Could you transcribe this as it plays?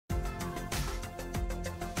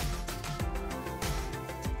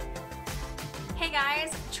Hey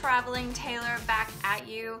guys, Traveling Taylor back at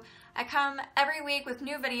you. I come every week with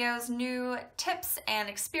new videos, new tips and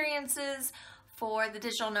experiences for the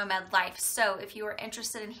digital nomad life. So if you are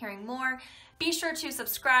interested in hearing more, be sure to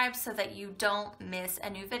subscribe so that you don't miss a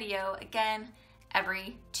new video, again,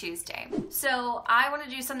 every Tuesday. So I want to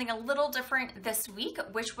do something a little different this week,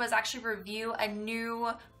 which was actually review a new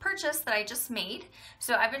purchase that I just made.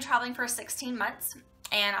 So I've been traveling for 16 months.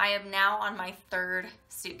 And I am now on my third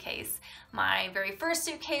suitcase. My very first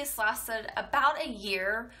suitcase lasted about a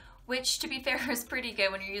year, which to be fair is pretty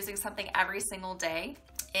good when you're using something every single day.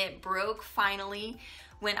 It broke finally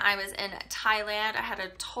when I was in Thailand. I had a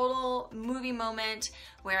total movie moment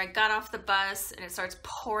where I got off the bus and it starts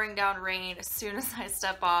pouring down rain as soon as I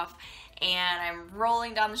step off. And I'm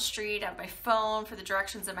rolling down the street, I have my phone for the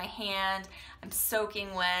directions in my hand, I'm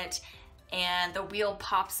soaking wet, and the wheel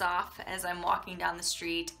pops off as I'm walking down the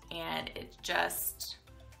street, and it just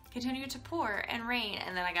continued to pour and rain.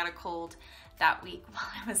 And then I got a cold that week while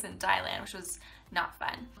I was in Thailand, which was not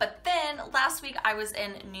fun. But then last week I was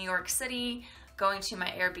in New York City going to my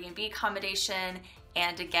Airbnb accommodation,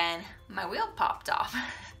 and again my wheel popped off.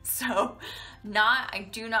 So I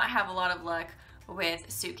do not have a lot of luck with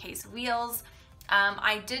suitcase wheels.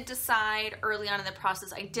 I did decide early on in the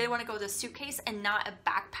process, I did want to go with a suitcase and not a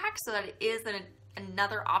backpack, so that it is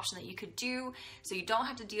another option that you could do, so you don't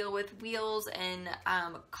have to deal with wheels and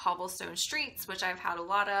cobblestone streets, which I've had a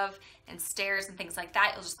lot of, and stairs and things like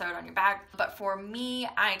that. You'll just throw it on your back. But for me,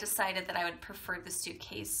 I decided that I would prefer the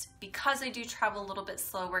suitcase because I do travel a little bit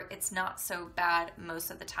slower. It's not so bad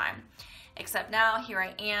most of the time, except now here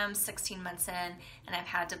I am 16 months in and I've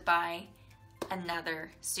had to buy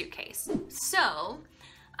another suitcase. So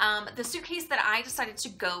the suitcase that I decided to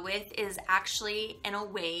go with is actually an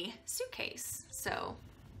Away suitcase. So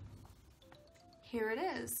here it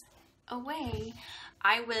is, Away.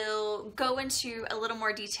 I will go into a little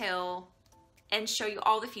more detail and show you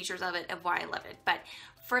all the features of it, of why I love it. But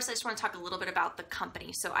first, I just want to talk a little bit about the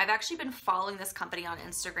company. So I've actually been following this company on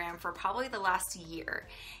Instagram for probably the last year,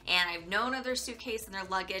 and I've known of their suitcase and their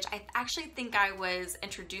luggage. I actually think I was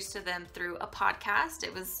introduced to them through a podcast.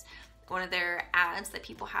 It was one of their ads that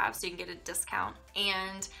people have so you can get a discount.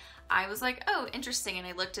 And I was like, oh, interesting. And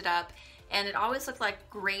I looked it up, and it always looked like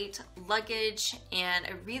great luggage and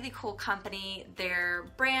a really cool company. Their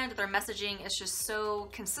brand, their messaging is just so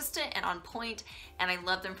consistent and on point, and I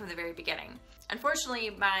loved them from the very beginning. Unfortunately,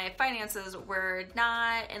 my finances were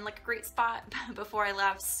not in like a great spot before I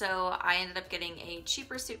left, so I ended up getting a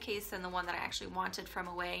cheaper suitcase than the one that I actually wanted from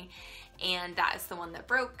Away, and that is the one that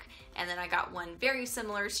broke. And then I got one very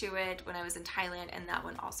similar to it when I was in Thailand, and that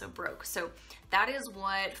one also broke. So that is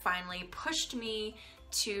what finally pushed me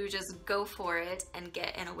to just go for it and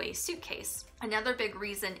get an Away suitcase. Another big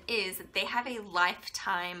reason is that they have a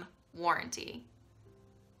lifetime warranty.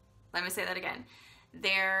 Let me say that again.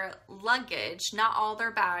 Their luggage, not all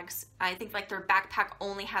their bags, I think like their backpack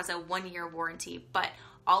only has a 1-year warranty, but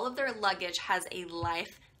all of their luggage has a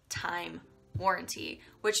lifetime warranty,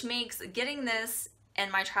 which makes getting this in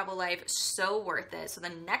my travel life so worth it. So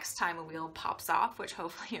the next time a wheel pops off, which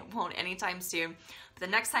hopefully it won't anytime soon, but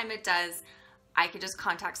the next time it does, I could just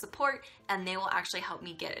contact support and they will actually help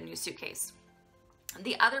me get a new suitcase.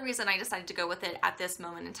 The other reason I decided to go with it at this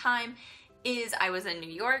moment in time is I was in New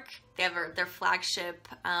York. They have their flagship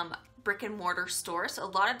brick and mortar store. So a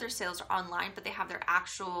lot of their sales are online, but they have their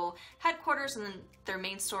actual headquarters, and then their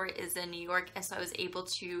main store is in New York. And so I was able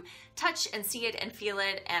to touch and see it and feel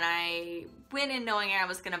it. And I went in knowing I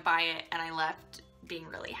was gonna buy it, and I left being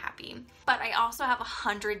really happy. But I also have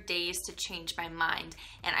 100 days to change my mind,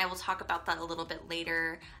 and I will talk about that a little bit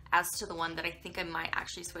later as to the one that I think I might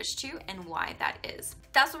actually switch to and why that is.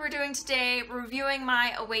 That's what we're doing today, reviewing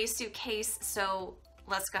my Away suitcase. So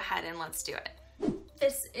let's go ahead and let's do it.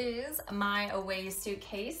 This is my Away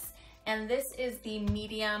suitcase, and this is the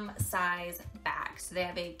medium size bag. So they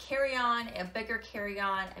have a carry-on, a bigger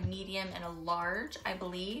carry-on, a medium, and a large, I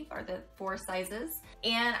believe, are the 4 sizes.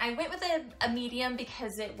 And I went with a medium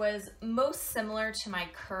because it was most similar to my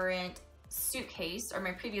current suitcase, or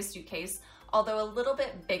my previous suitcase, although a little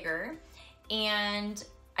bit bigger. And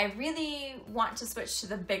I really want to switch to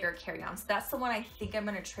the bigger carry-on. So that's the one I think I'm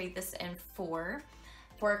gonna trade this in for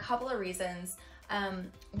a couple of reasons.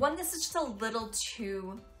 One, this is just a little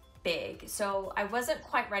too big. So I wasn't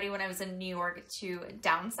quite ready when I was in New York to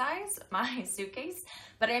downsize my suitcase,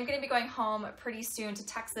 but I am going to be going home pretty soon to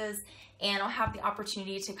Texas, and I'll have the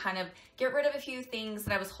opportunity to kind of get rid of a few things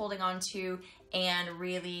that I was holding on to and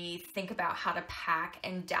really think about how to pack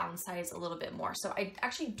and downsize a little bit more. So I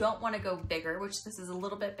actually don't want to go bigger, which this is a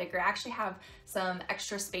little bit bigger. I actually have some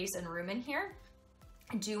extra space and room in here.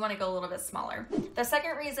 do want to go a little bit smaller. The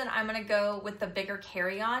second reason I'm going to go with the bigger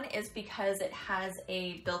carry-on is because it has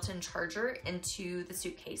a built-in charger into the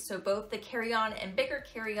suitcase. So both the carry-on and bigger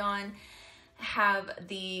carry-on have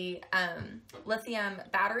the lithium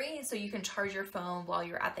battery, so you can charge your phone while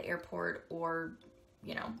you're at the airport or,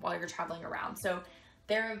 you know, while you're traveling around. So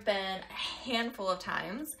there have been a handful of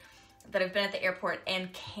times that I've been at the airport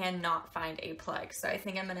and cannot find a plug. So I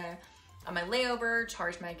think I'm gonna, on my layover,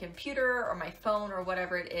 charge my computer or my phone or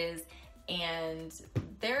whatever it is. And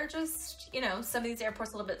they're just, you know, some of these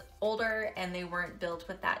airports a little bit older and they weren't built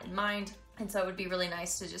with that in mind. And so it would be really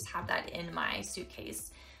nice to just have that in my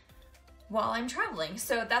suitcase while I'm traveling.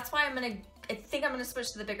 So that's why I think I'm gonna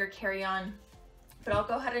switch to the bigger carry-on, but I'll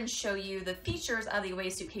go ahead and show you the features of the Away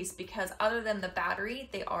suitcase because other than the battery,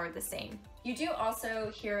 they are the same. You do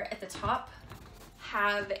also here at the top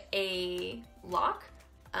have a lock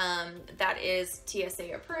that is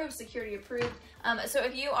TSA approved, security approved. So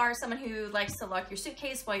if you are someone who likes to lock your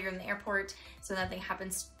suitcase while you're in the airport so nothing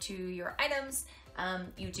happens to your items,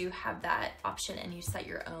 you do have that option and you set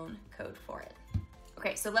your own code for it.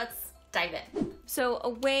 Okay, so let's dive in. So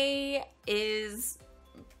Away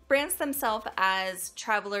brands themselves as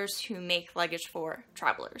travelers who make luggage for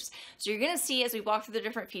travelers. So you're gonna see as we walk through the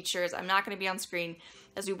different features, I'm not gonna be on screen,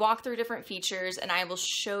 as we walk through different features, and I will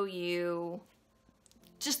show you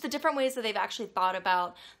just the different ways that they've actually thought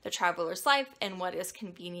about the traveler's life and what is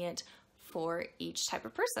convenient for each type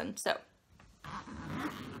of person. So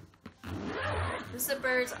the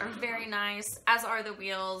zippers are very nice, as are the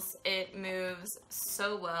wheels. It moves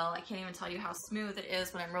so well. I can't even tell you how smooth it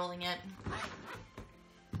is when I'm rolling it.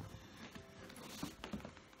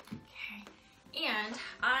 Okay, and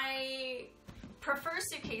I prefer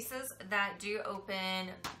suitcases that do open,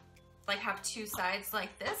 like have two sides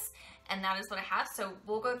like this, and that is what I have. So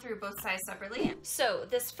we'll go through both sides separately. So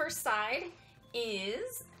this first side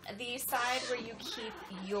is the side where you keep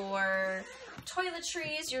your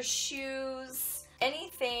toiletries, your shoes,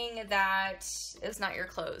 anything that is not your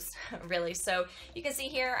clothes, really. So you can see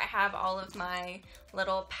here I have all of my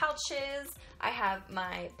little pouches. I have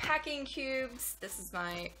my packing cubes. This is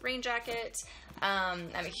my rain jacket. I'm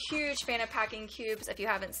a huge fan of packing cubes. If you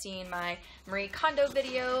haven't seen my Marie Kondo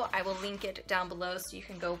video, I will link it down below so you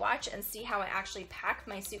can go watch and see how I actually pack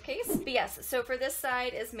my suitcase. But yes, so for this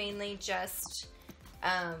side is mainly just,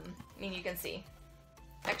 I mean, you can see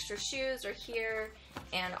extra shoes are here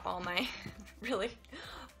and all my, really,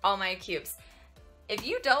 all my cubes. If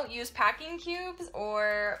you don't use packing cubes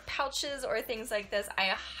or pouches or things like this,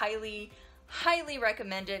 I highly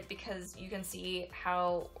recommend it because you can see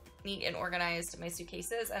how neat and organized my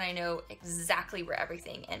suitcase is, and I know exactly where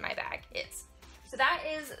everything in my bag is. So that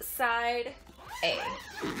is side A.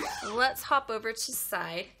 Let's hop over to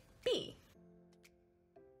side B.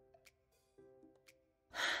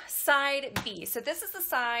 Side B. So this is the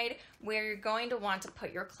side where you're going to want to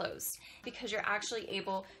put your clothes because you're actually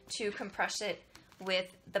able to compress it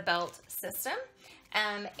with the belt system.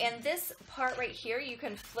 And this part right here, you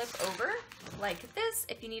can flip over like this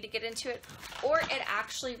if you need to get into it, or it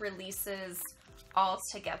actually releases all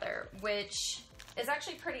together, which is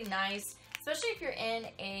actually pretty nice, especially if you're in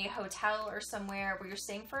a hotel or somewhere where you're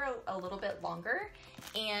staying for a little bit longer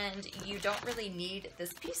and you don't really need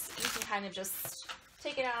this piece. You can kind of just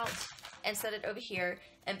take it out and set it over here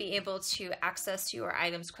and be able to access your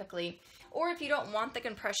items quickly. Or if you don't want the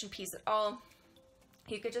compression piece at all,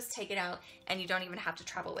 you could just take it out and you don't even have to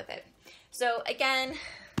travel with it. So again,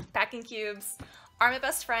 packing cubes are my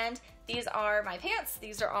best friend. These are my pants.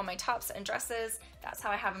 These are all my tops and dresses. That's how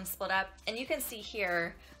I have them split up. And you can see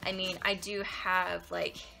here, I mean, I do have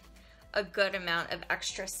like a good amount of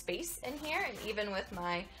extra space in here. And even with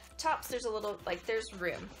my tops, there's a little, like there's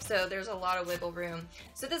room. So there's a lot of wiggle room.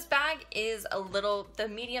 So this bag is a little, the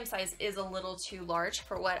medium size is a little too large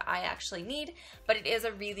for what I actually need, but it is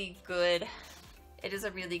a really good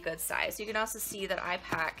size. You can also see that I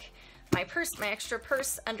pack my purse, my extra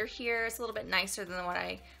purse under here. It's a little bit nicer than what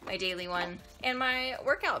my daily one. And my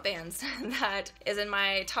workout bands that is in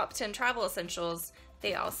my top 10 travel essentials.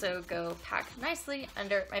 They also go packed nicely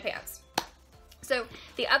under my pants. So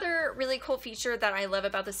the other really cool feature that I love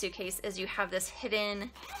about the suitcase is you have this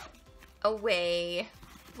hidden Away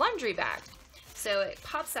laundry bag. So it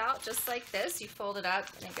pops out just like this. You fold it up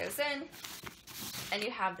and it goes in, and you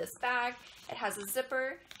have this bag. It has a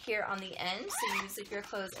zipper here on the end, so you zip your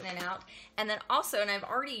clothes in and out. And then also, and I've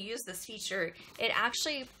already used this feature, it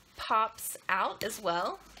actually pops out as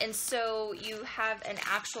well. And so you have an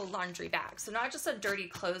actual laundry bag. So not just a dirty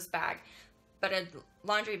clothes bag, but a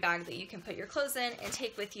laundry bag that you can put your clothes in and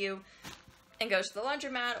take with you and go to the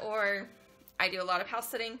laundromat or I do a lot of house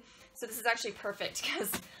sitting, so this is actually perfect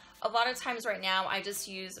because a lot of times right now I just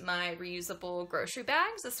use my reusable grocery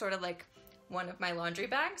bags as sort of like one of my laundry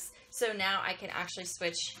bags. So now I can actually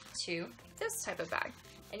switch to this type of bag.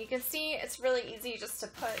 And you can see it's really easy just to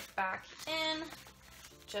put back in,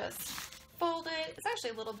 just fold it. It's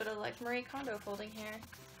actually a little bit of like Marie Kondo folding here.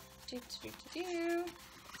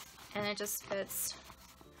 And it just fits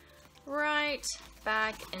right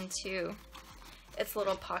back into its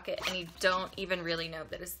little pocket, and you don't even really know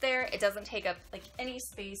that it's there. It doesn't take up like any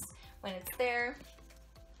space when it's there.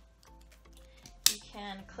 You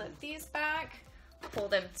can clip these back, pull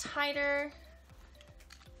them tighter,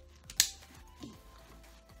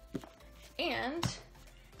 and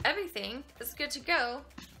everything is good to go,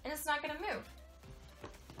 and it's not gonna move.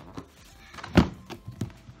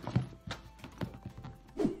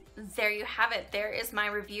 There you have it. There is my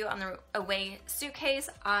review on the Away suitcase.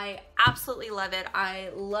 I absolutely love it.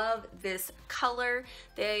 I love this color.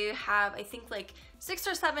 They have, I think, like 6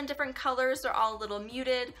 or 7 different colors. They're all a little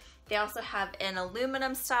muted. They also have an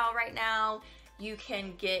aluminum style right now. You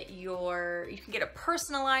can get it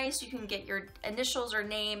personalized. You can get your initials or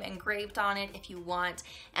name engraved on it if you want.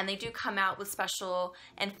 And they do come out with special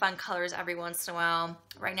and fun colors every once in a while.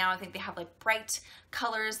 Right now, I think they have like bright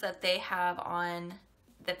colors that they have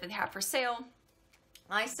for sale.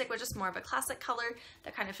 I stick with just more of a classic color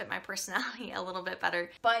that kind of fit my personality a little bit better.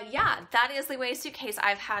 But yeah, that is the Away suitcase.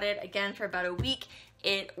 I've had it again for about a week.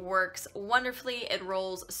 It works wonderfully. It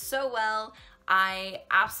rolls so well. I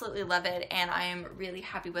absolutely love it, and I am really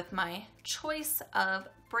happy with my choice of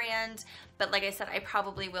brand. But like I said, I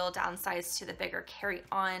probably will downsize to the bigger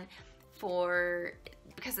carry-on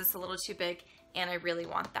because it's a little too big, and I really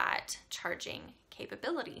want that charging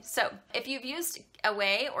capability. So if you've used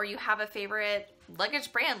Away or you have a favorite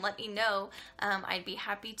luggage brand, let me know. I'd be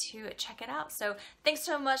happy to check it out. So thanks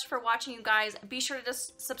so much for watching, you guys. Be sure to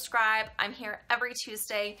just subscribe. I'm here every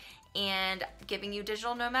Tuesday and giving you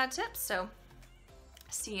digital nomad tips. So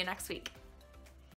see you next week.